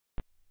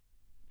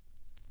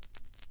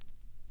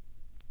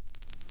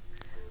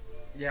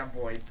Yeah,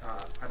 boy.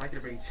 I'd like you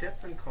to bring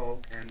chips and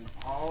Coke and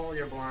all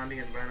your Blondie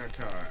and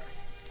Venator.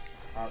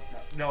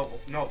 No,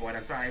 Boyd,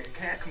 I'm sorry. I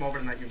can't come over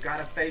tonight. You've got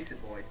to face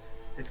it, Boyd.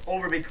 It's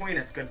over between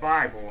us.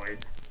 Goodbye,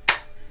 Boyd.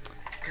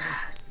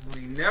 God,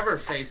 we never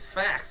face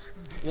facts.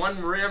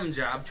 One rim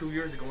job 2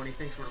 years ago when he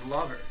thinks we're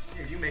lovers.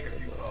 Here, you make a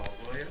few calls,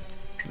 will you?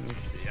 Let's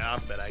see, I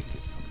bet I can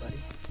get somebody.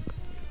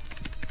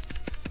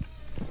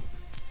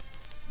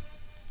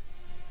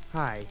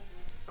 Hi,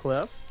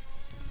 Cliff?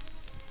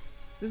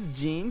 This is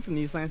Gene from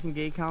the East Lansing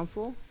Gay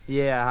Council.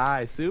 Yeah,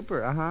 hi,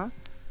 super,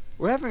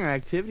 We're having our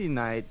activity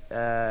night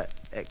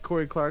at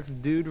Corey Clark's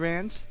Dude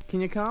Ranch.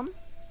 Can you come?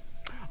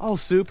 Oh,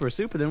 super,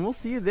 then we'll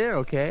see you there,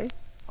 okay?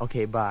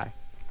 Okay, bye.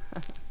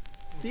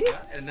 See you.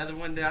 Another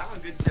one down.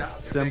 Good job.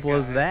 Simple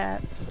as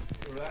that.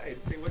 Right.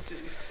 See,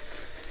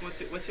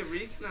 what's you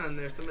reeking on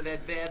there? Some of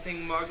that bad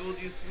thing muggled,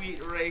 you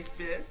sweet rape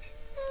bitch?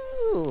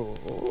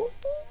 Ooh.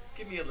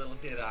 Give me a little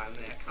hit on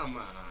that. Come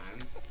on.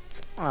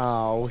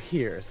 Oh,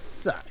 here,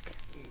 suck.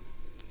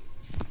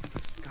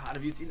 God,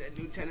 have you seen that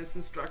new tennis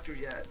instructor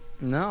yet?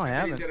 No, I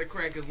haven't. He's got a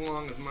crack as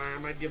long as mine. I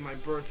might give my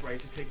birthright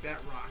to take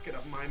that rocket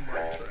up my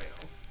mud trail.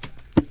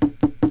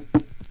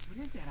 What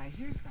is that? I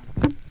hear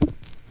something.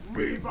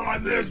 Beef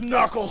on this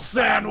knuckle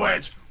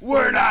sandwich!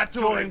 We're not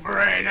doing for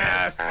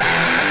anus!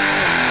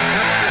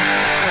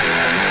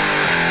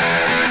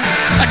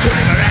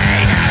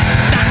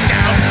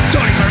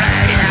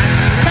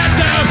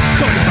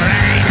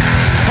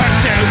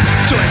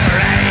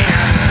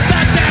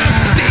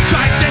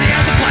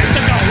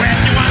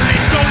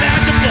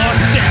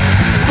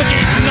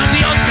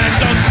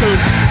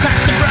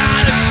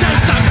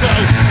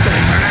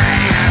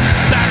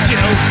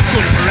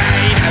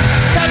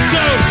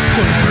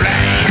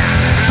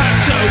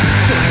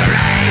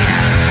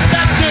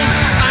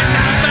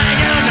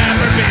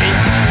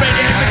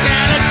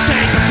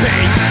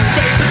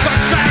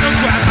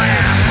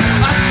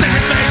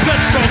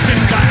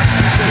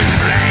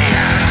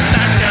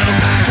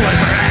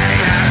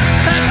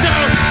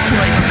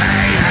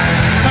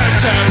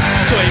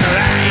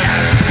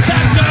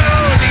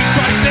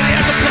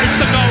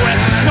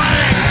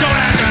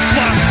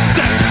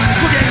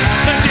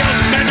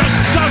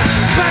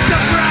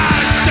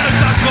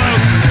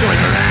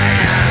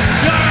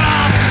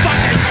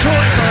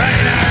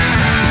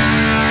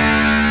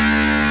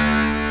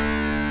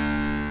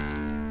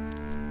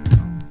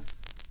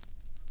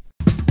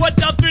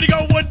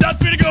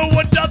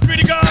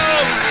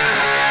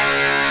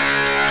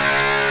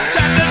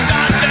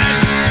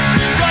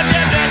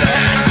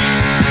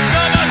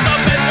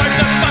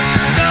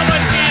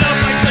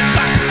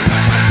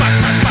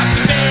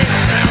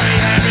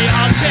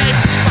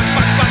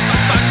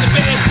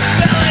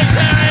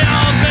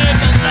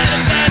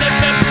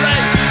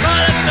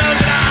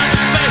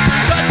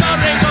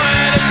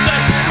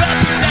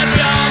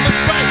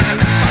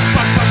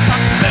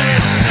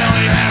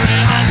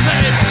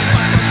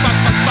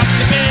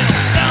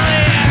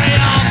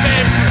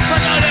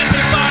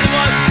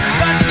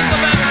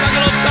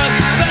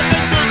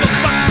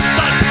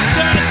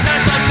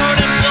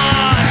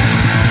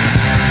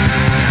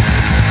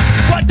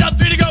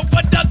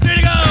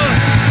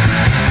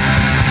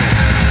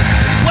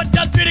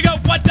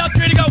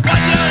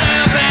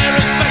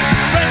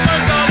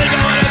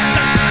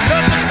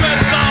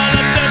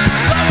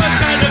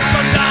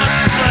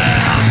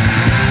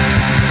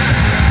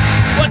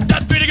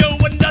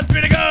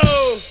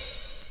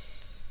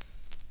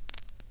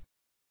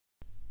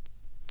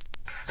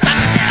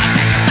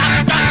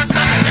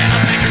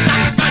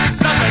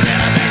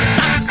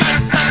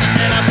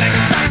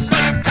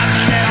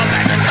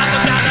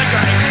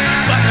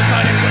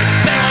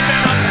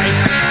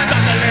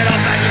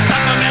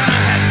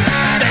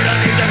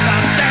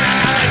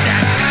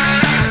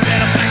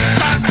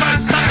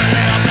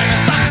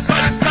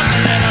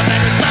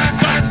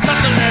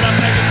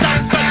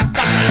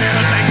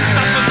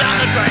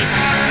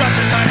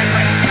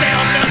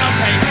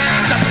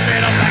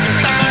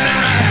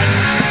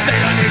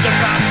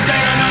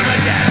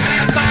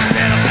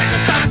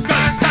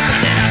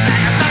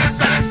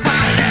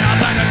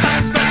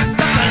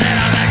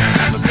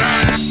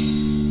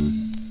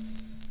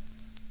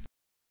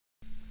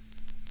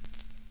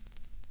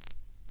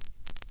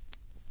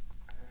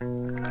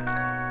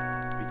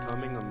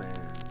 Becoming a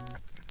man.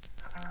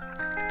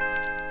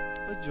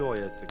 A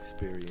joyous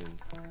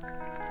experience.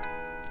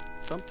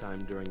 Sometime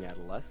during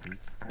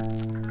adolescence,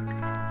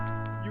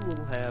 you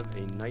will have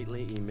a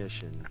nightly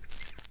emission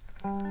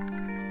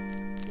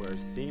where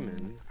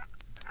semen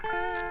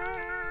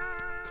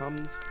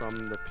comes from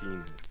the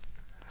penis.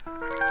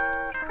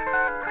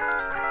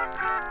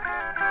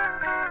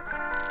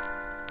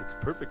 It's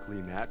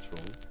perfectly natural.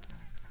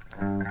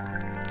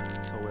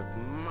 So if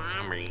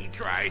mommy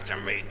tries to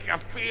make you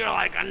feel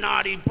like a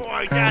naughty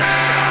boy, just tell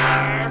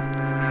her.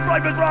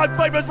 Flameless rod,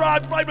 flameless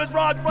rod, flameless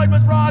rod,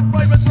 flameless rod,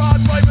 flameless rod,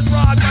 flameless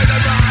rod,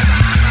 flameless rod.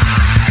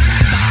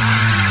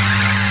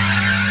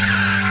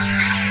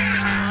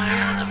 I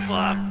wanna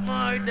fuck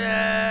my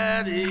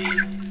daddy.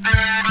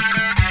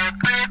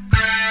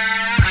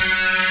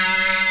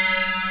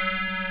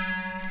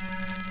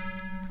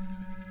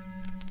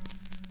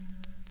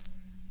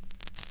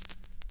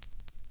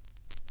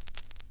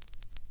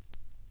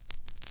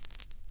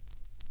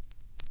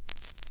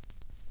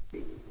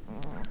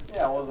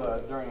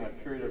 during a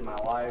period of my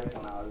life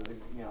when I was,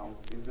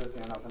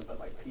 existing on nothing but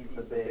like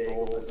pizza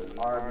bagels and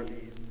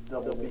Arby's,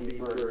 double beef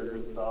burgers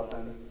and stuff.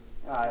 And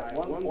at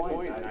one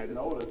point, I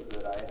noticed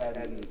that I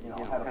hadn't,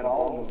 had a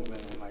bowel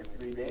movement in like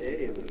 3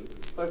 days. And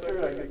so I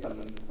figured I'd get some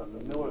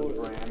Miller's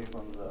brand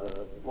from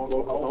the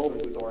local health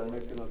food store and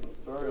mix it with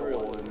some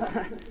cereal. And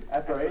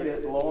after I ate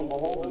it, lo and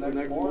behold, the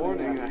next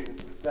morning I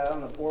sat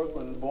on the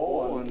porcelain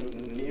bowl and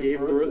gave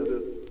birth to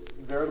this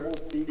veritable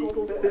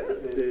fecal fish.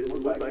 It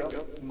looked like a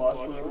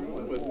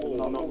mushroom with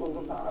little knuckles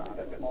on top.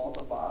 It got small at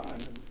the bottom.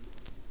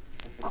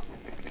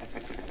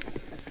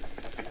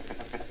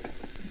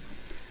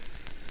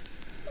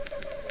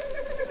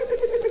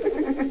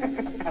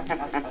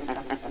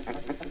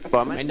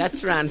 My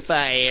nuts are on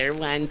fire.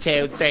 1,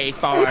 2, 3,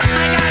 4. I got a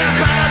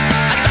problem.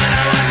 I don't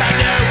know what to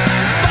do.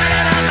 Find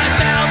it on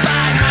myself.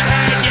 I might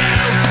hurt you.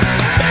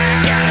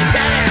 Back out of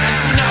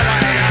Dennis. No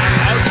one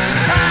knows.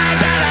 I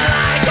gotta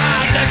like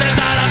what this is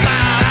all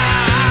about.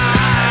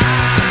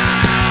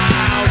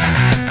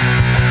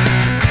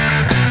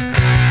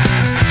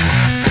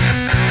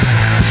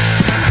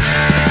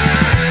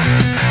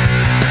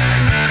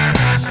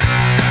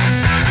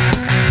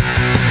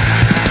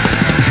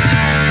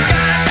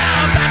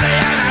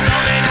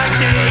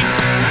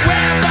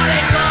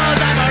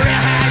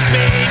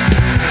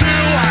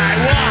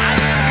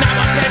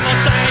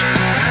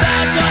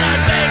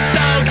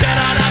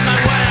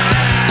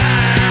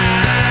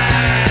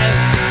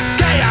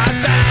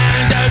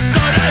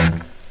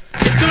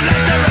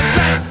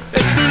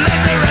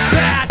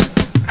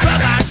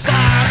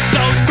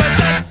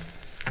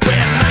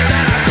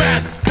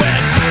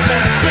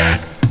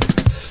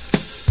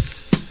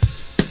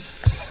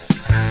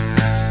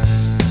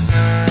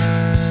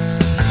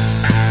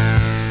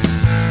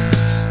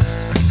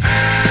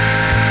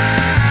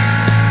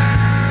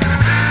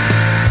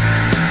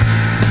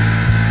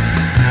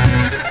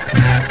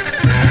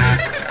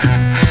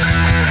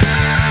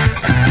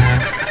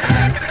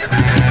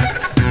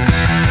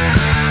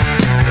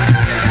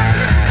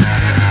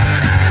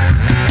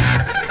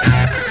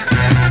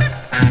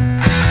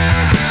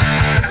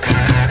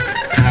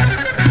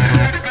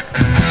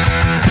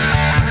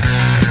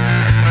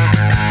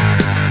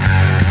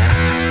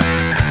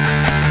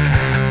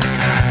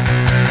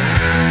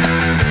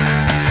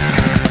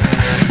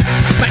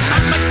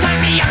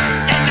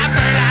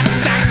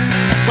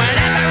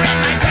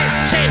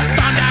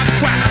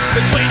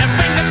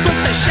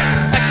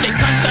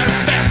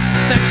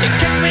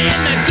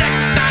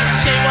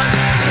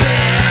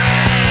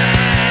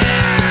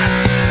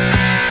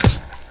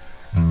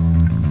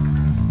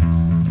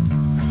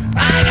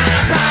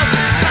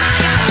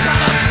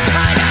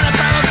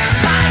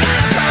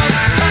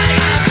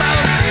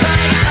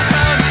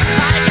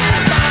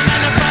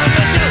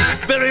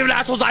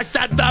 I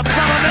said the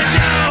problem is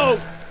you!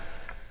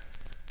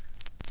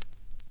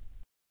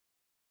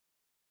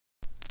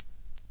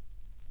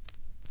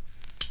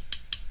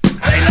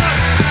 They look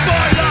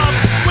for love,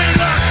 we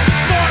look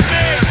for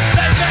me.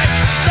 They think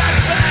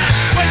that's bad,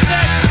 we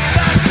think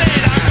that's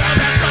it. Our girls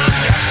have come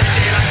here,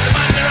 they like the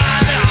money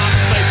around the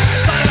office.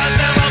 But about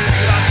them, we'll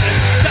think about this.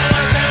 Tell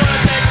us they wanna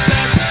take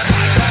this.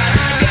 I'm glad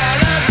I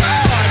got it.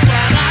 I'm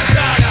glad I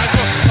got it.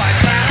 I'm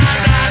glad I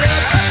got it.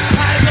 I'm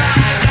glad I got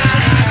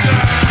it,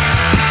 girl.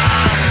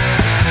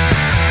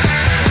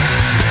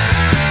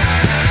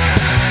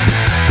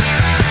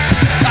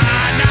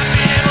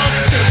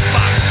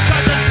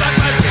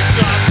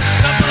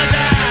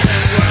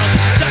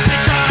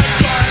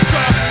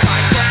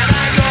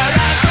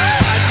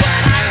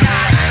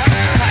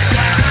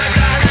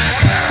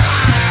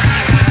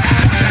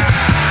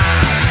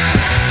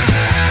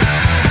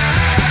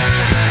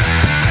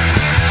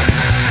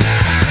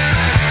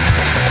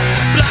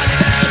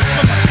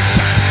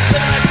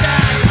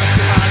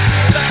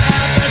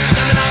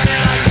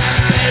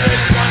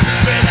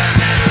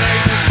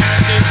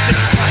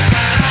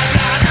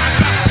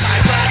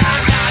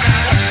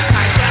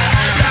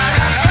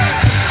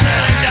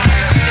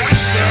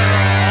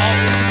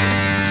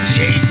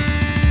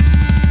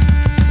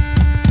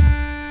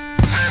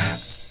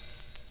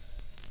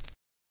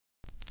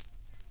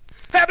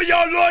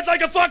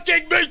 Like a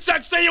fucking meat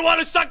sack. Say you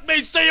wanna suck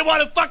me, say you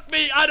wanna fuck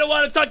me. I don't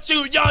wanna touch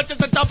you. You're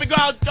just a dumping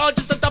ground. You're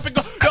just a dumping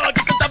ground. You're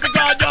just a dumping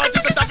ground. You're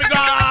just a dumping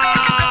ground.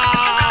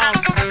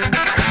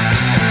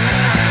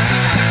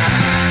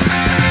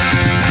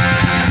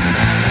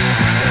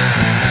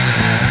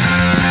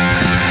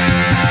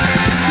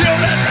 You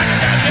been back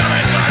again,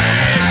 human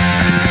body.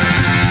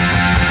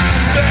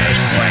 They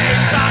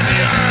waste on the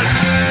earth.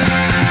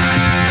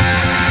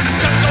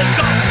 Chemical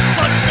gum,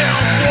 such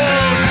film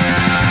wound.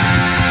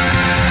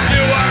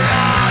 You are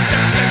on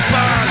distant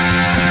birth.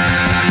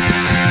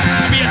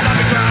 Be a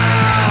dumping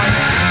ground.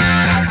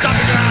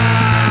 Dumping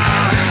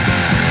ground.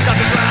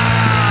 Dumping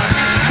ground.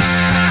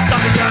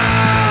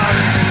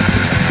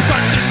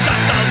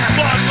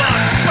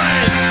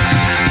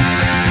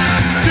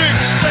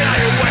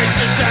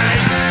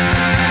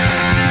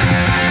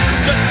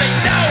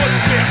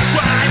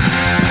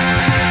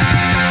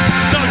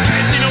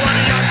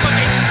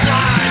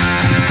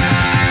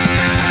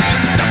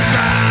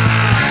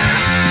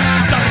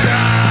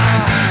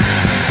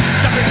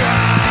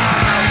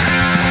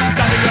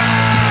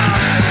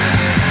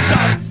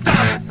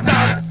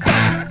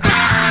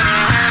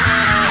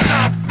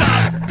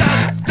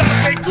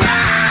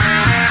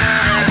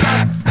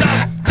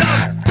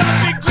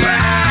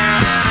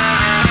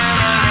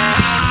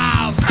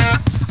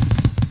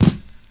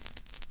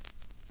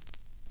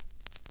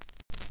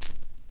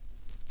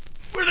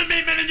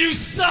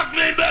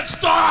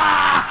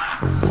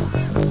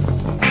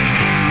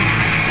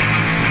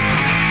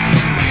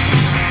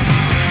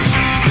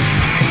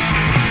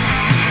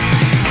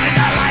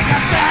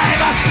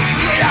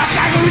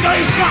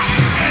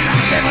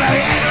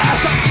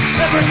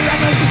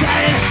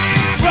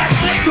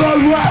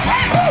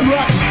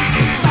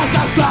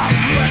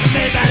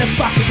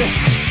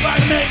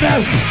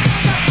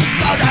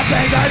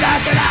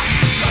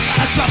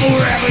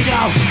 Wherever we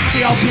go,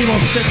 see all people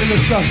sitting in the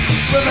sun,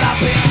 living up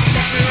here,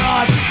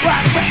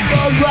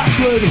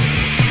 Rockwood,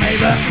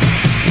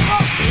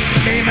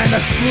 Meatmen the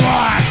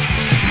sluts.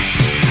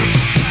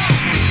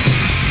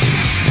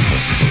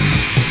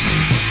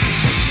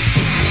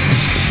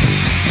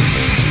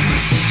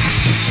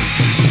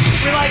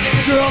 We like it,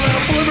 girl in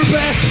a flipper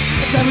bag.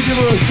 Never give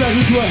her a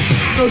second way.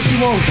 No, she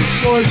won't.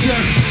 Go and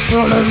check.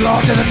 No, there's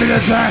lost in a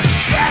minute back.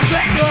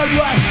 Good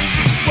way.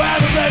 Well,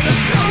 the baby,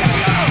 go.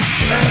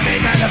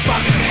 Meatmen the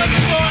fucking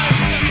living boy.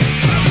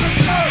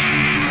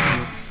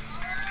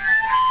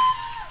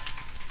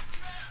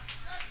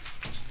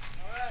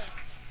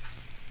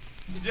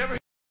 Did you ever hear,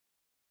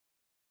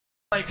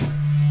 like,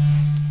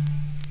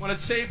 when a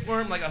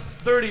tapeworm, like a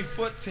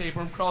 30-foot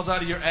tapeworm, crawls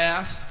out of your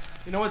ass?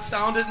 You know what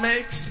sound it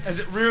makes as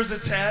it rears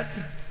its head?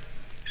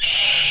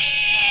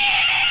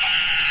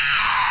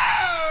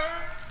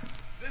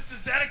 This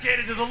is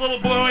dedicated to the little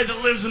boy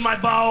that lives in my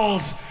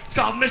bowels. It's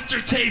called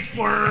Mr.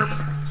 Tapeworm.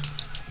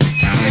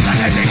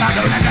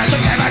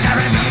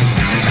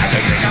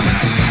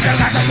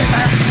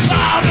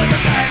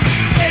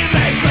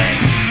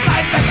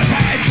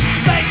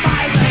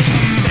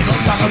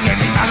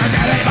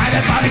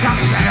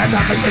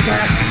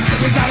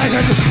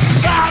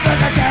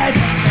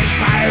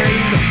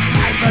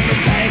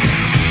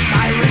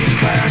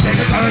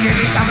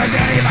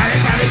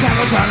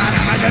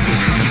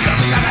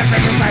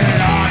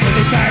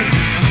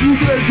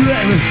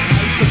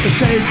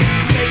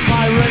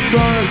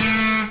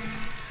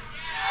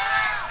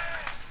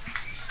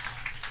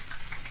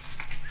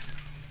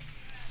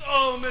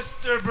 So,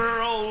 Mr.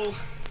 Burrow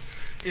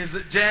is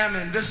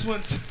jamming. This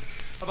one's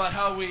about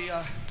how we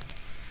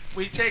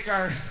take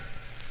our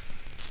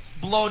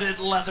bloated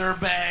leather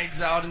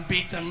bags out and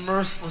beat them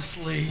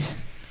mercilessly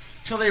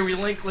till they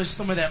relinquish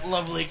some of that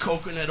lovely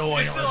coconut oil.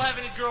 If you still have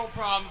any girl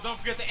problems, don't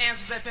forget the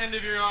answers at the end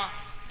of your arm.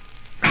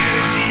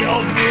 Orgy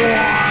of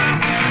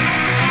One.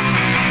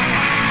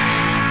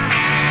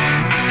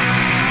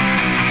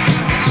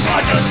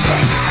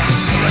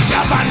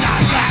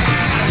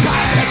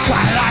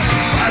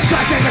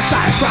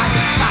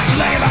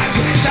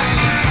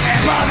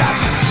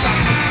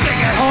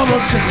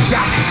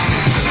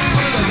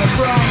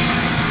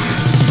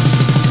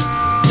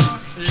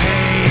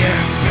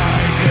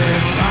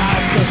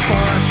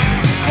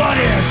 What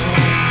is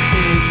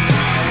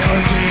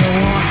Orgy of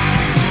One?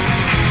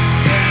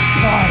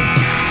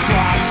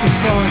 Lots of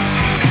fun,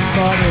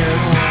 but it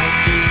won't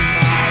be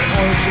my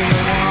Orgy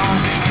of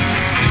One.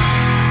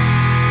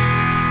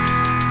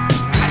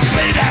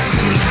 Lay that to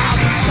the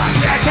house, my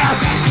check out.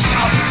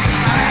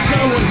 I have to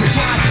lose the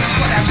shot,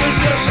 but I should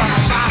do from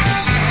the top.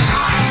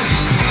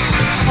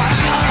 But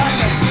I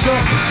like it so,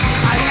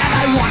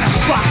 I wanna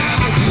fuck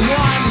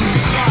one.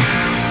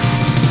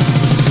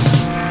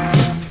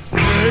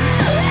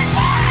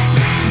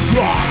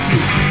 Rocky,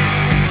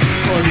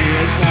 but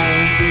it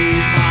won't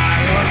be my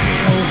Orgy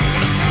of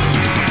One.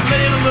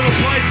 Laying a little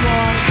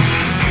pipeline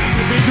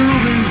to be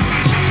groovy,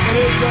 but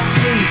it's on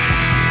me.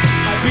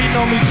 My beat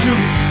on me too.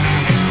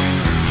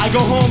 I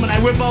go home and I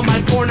whip out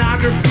my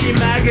pornography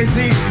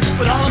magazine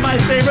with all of my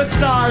favorite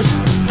stars,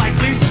 like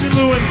Lisa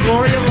Lou and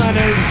Gloria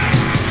Leonard.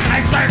 And I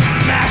start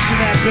smashing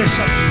that bitch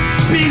up.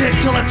 Beat it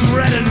till it's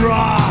red and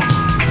raw.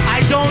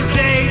 I don't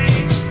date.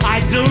 I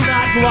do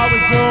not go out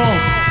with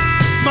girls.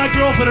 My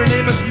girlfriend, her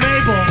name is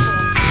Mabel.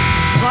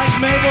 Like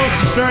Mabel,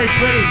 she's very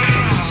pretty.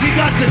 She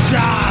does the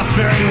job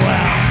very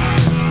well.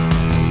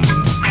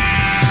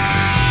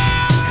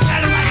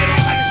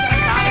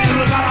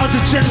 I'll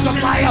just change the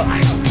fly out.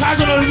 Cars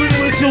are really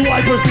with two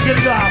wipers to get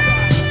it out.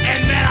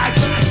 And then I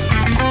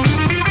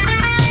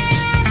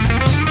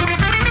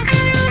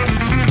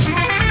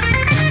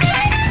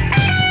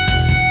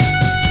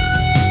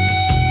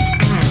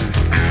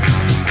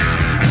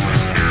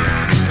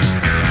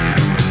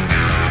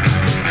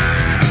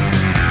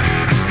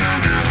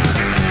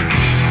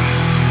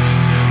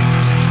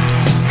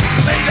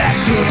lay back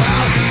to the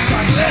house,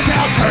 but this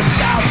house turns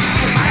down.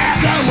 I have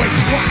to wait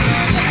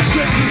twice. I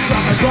couldn't be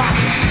from the block.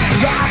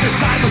 I'm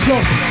inside the show,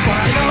 but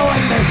I know I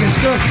make it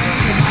good.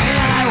 In my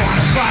head I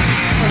wanna fuck,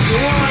 but you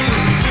want to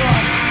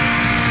fuck.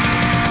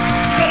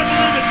 Better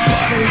believe it,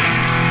 buddy.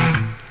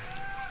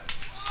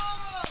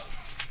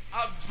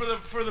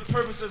 For the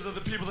purposes of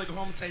the people that go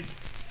home and say,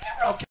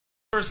 you're okay.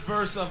 First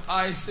verse of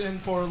I Sin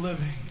for a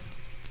Living.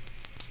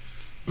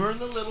 Burn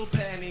the little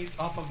panties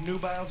off of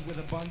nubiles with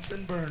a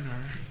Bunsen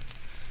burner.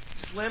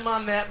 Slim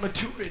on that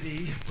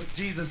maturity, but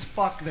Jesus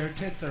fuck, their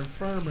tits are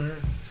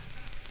firmer.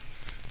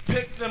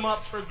 Pick them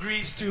up for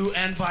grease too,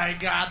 and by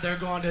God, they're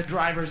going to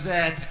driver's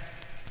ed.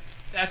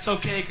 That's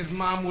okay, cause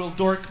mom will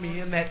dork me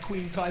in that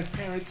queen-size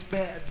parents'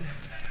 bed.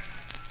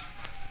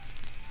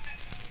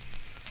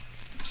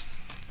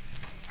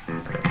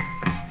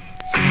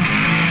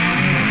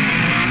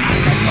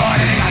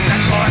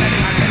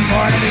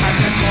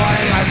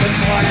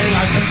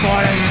 I've been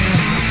boarding.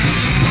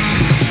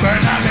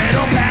 Burn the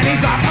little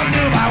panties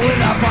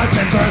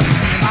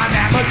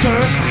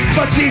turn,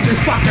 but Jesus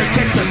fucker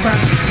takes a turn.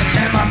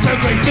 And my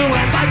burglary's new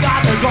and my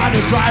God, they're going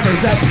to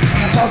driver's ed.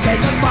 And I'll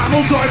take the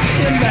Bible door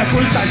in that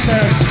police I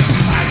said.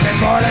 I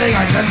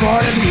said 40,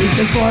 the east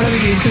is 40,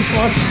 the east is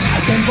 40. I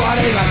said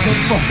 40, I said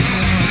 40.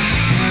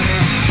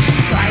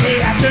 Friday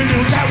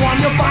afternoon, that one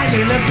you'll find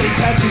me lifting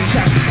heavy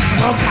check.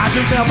 No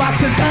counting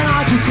mailboxes, then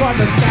I just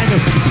understand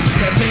it.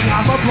 Lifting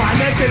off a blind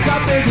man, it's a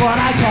big one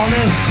I call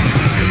it.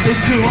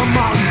 It's to a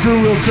mountain crew,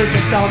 we'll drink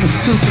it down the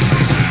stoop.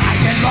 I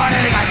said 40,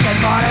 I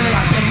said 40,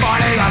 I said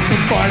 40, I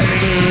said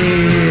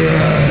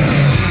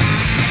 40.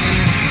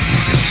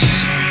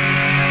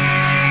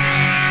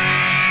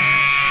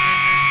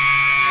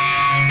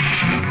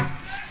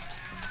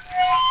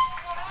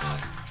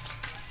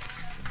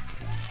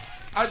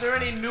 Are there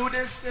any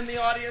nudists in the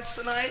audience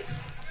tonight?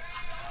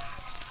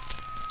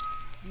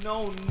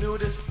 No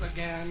nudists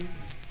again.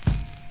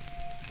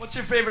 What's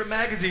your favorite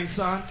magazine,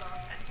 son?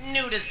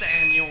 Nudist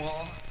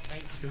Annual.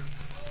 Thank you.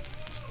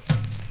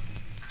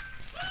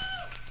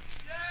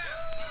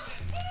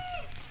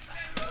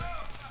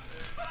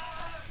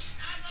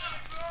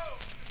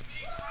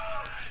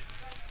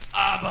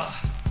 ABBA.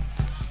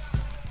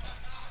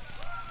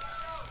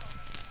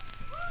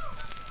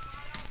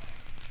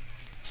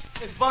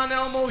 Is Von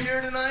Elmo here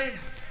tonight?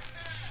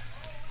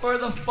 Where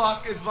the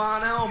fuck is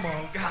Von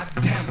Elmo? God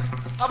damn it.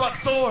 How about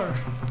Thor?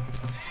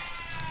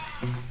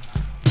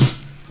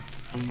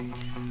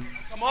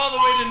 Come all the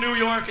way to New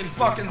York and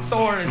fucking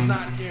Thor is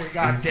not here.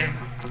 God damn it.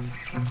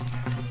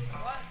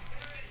 What?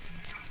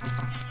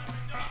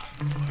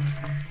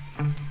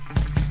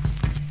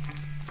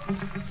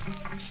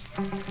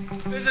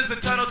 This is the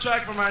title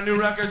track from our new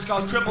record. It's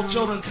called Crippled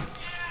Children.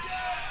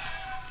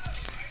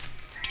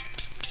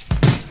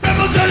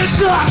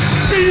 Stop!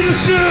 See the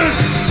shoes!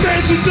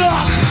 Change the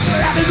dog!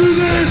 I can do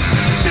this!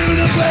 Give me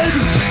the baby!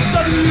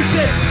 Stuck in the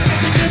shit!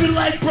 They give me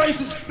leg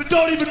braces that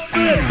don't even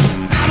fit!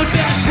 I'm a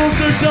dad broke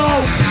their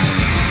dough!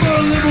 For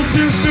a little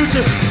dude future,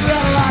 without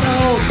a lot of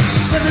hope!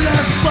 Living in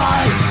a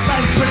spy,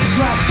 life's pretty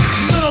crap!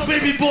 Little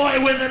baby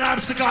boy with an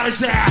arm stuck on his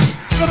ass!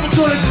 Triple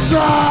children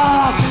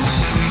stop!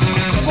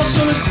 Triple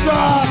children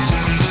stop!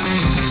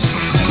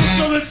 Triple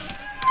children stop!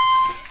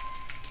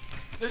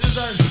 This is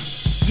our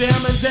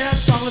jam and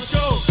dance song, let's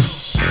go!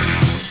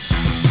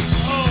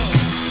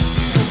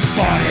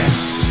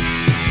 Buttocks.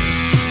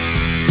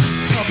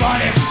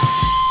 Buttocks.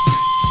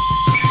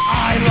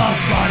 I love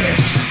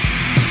buttocks.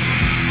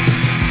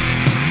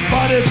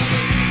 Buttocks.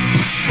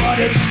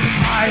 Buttocks.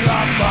 I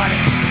love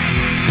buttocks.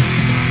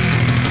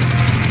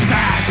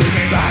 That's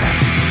me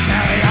buttocks.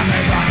 Every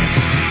other buttocks.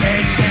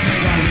 It's me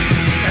buttocks.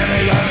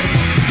 Every other.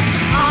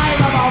 I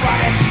love all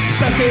buttocks.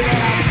 Especially when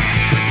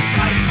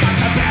I've got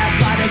the bad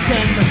buttocks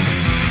in the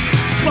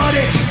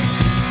buttocks.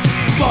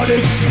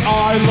 Buttocks.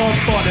 I love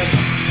buttocks.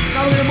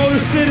 Now we're in Motor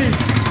City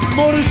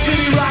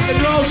rock and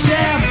roll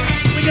jam.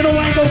 We're gonna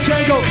wango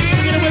tango.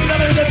 We're gonna whip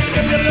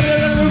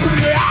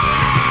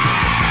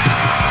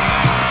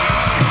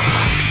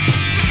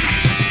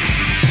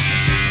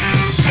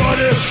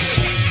Buttocks,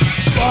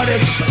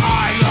 buttocks,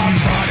 I love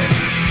buttocks.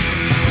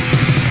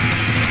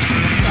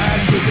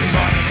 That's just a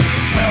buttocks.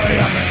 Belly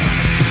up it,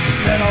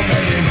 little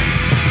baby,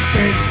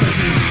 things to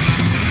do.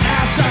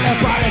 Ass on the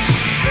buttocks,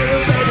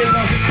 little baby,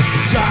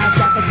 giant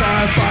got the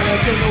fire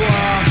buttocks in the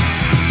wall.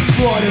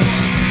 Buttocks,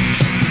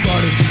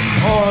 buttocks,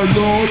 I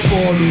love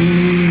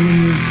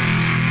buttocks.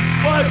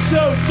 1, 2,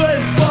 3,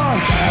 4.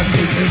 That's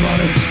just a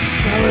buttocks.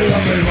 Belly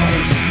up it,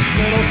 buttocks.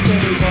 Little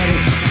skinny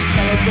buttocks.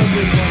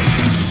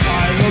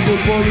 I love the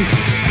buttocks.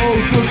 Oh,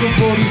 such a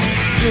buttocks.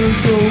 There's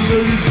no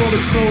ladies,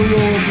 buttocks, no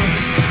yours.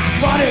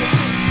 Buttocks,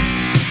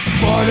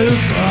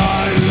 buttocks,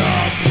 I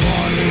love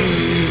buttocks.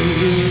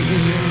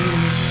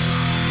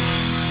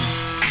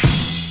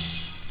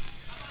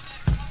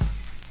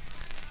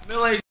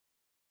 Middle-aged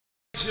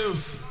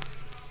youth.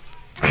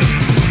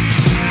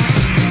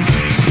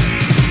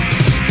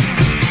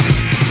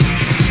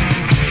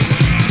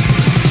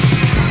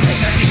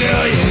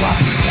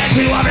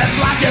 You want me to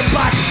slap your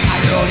butt? I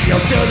know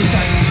you'll do the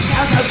same.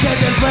 As I'm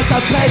kicking bricks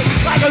on tape,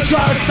 like a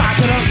drone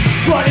stocking them.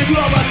 Running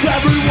robots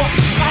everyone,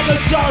 like a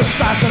drone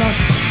stocking them.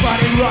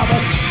 Running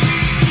robots,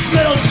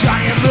 little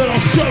Johnny and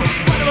little Sue.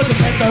 Wonder what to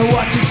think or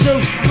what to do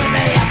when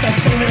they have to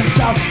sing to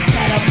themselves.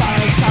 Then I'm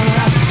following someone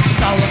else.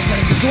 No one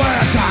thinks it's where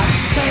I'm time.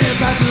 Taking it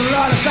back to the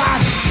other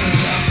side.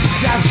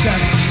 That's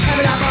good.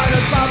 Every time I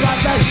just love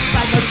like this,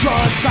 like a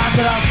drone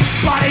stocking them.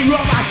 Running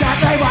robots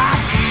everyone.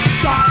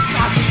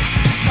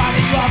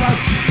 Running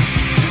robots.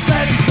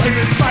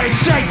 Fingers by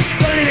shake,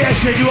 but it is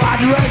shit you are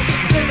direct.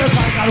 Fingers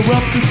like I will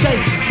to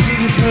take.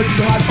 Fingers hurt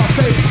you hard my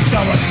face.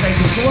 Someone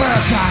thinks it's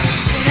worth time.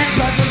 And then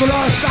cut the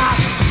below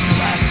stop.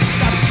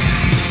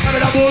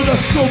 Every time I was a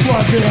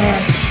super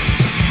good.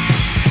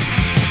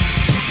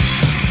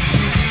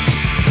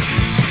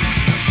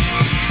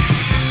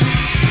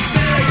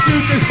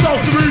 Dude, this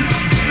supposed to be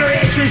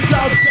very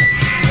interesting.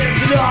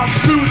 It's it off,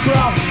 dudes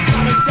off.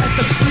 I'm a sense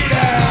of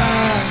cheater.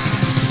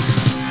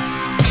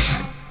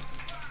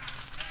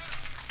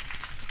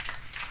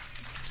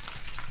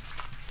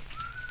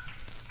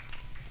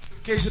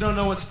 In case you don't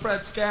know what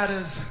spread scat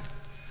is,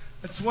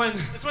 It's when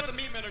It's what the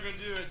Meatmen are gonna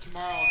do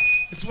tomorrow.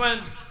 it's when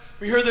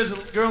we heard there's a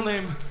girl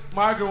named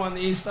Margot on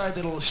the east side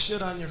that'll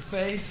shit on your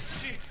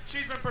face.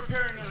 She's been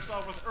preparing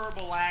herself with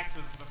herbal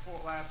laxatives for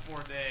the last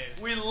 4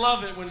 days. We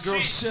love it when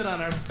girls shit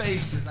on our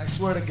faces, I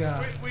swear to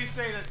God. We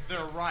say that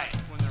they're right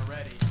when they're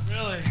ready.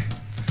 Really?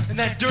 And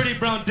that dirty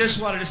brown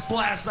dishwater just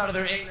blasts out of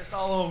their anus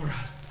all over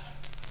us.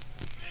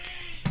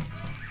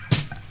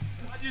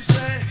 What'd you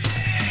say?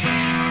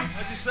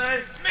 What'd you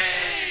say?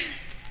 Meat!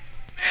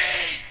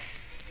 Meat!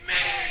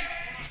 Meat!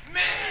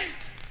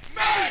 Meat!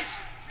 Meat!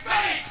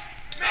 Meat!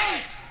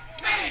 Meat!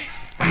 Meat!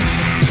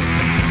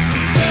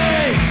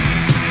 Hey!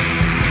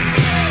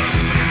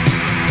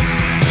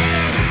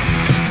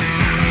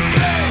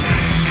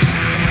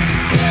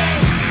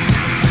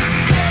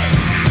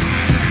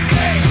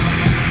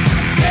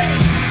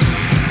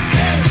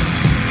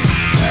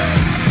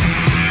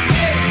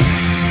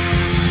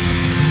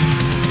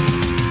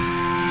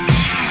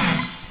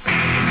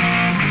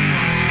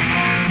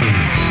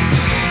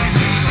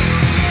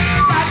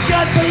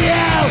 Good for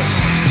you,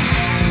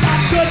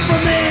 not good for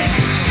me.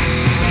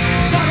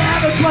 Gotta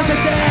have it once a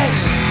day,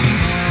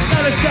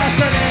 never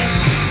destiny.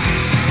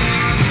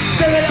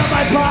 Living on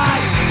my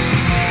pride,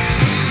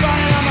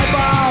 running on my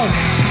balls.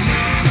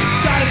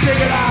 Gotta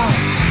figure it out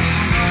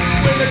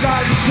with the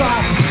garden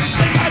shop.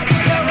 Think I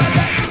can do it.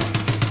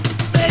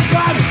 Big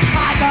one,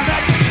 I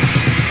commit.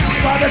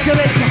 Brother to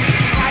me,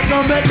 I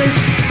commit me.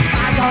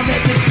 I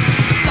commit me.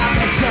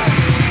 Something just.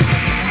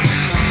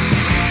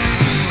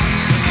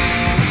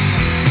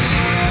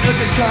 Look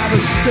at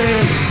Travis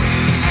Sting,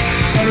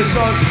 never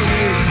talks to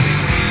me.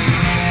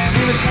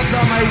 Even comes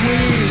on my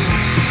weed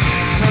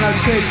when I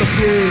take the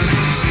beer.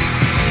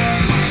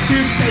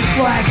 Tuesday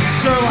flags,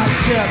 sirloin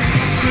chip,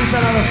 juice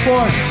out of the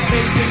fork,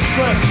 makes me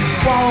slip,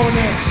 following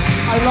it.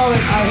 I love it,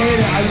 I hate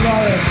it, I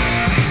love it.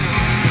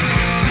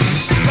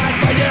 Right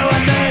for you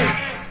and me.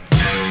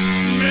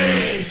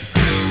 Me.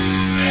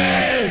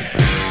 Me.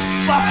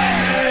 Fucking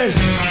me.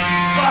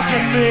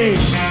 Fucking me.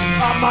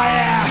 On my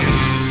ass.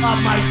 On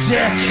my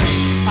dick.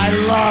 I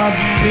love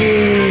me.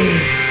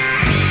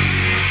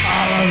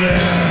 All of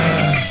it.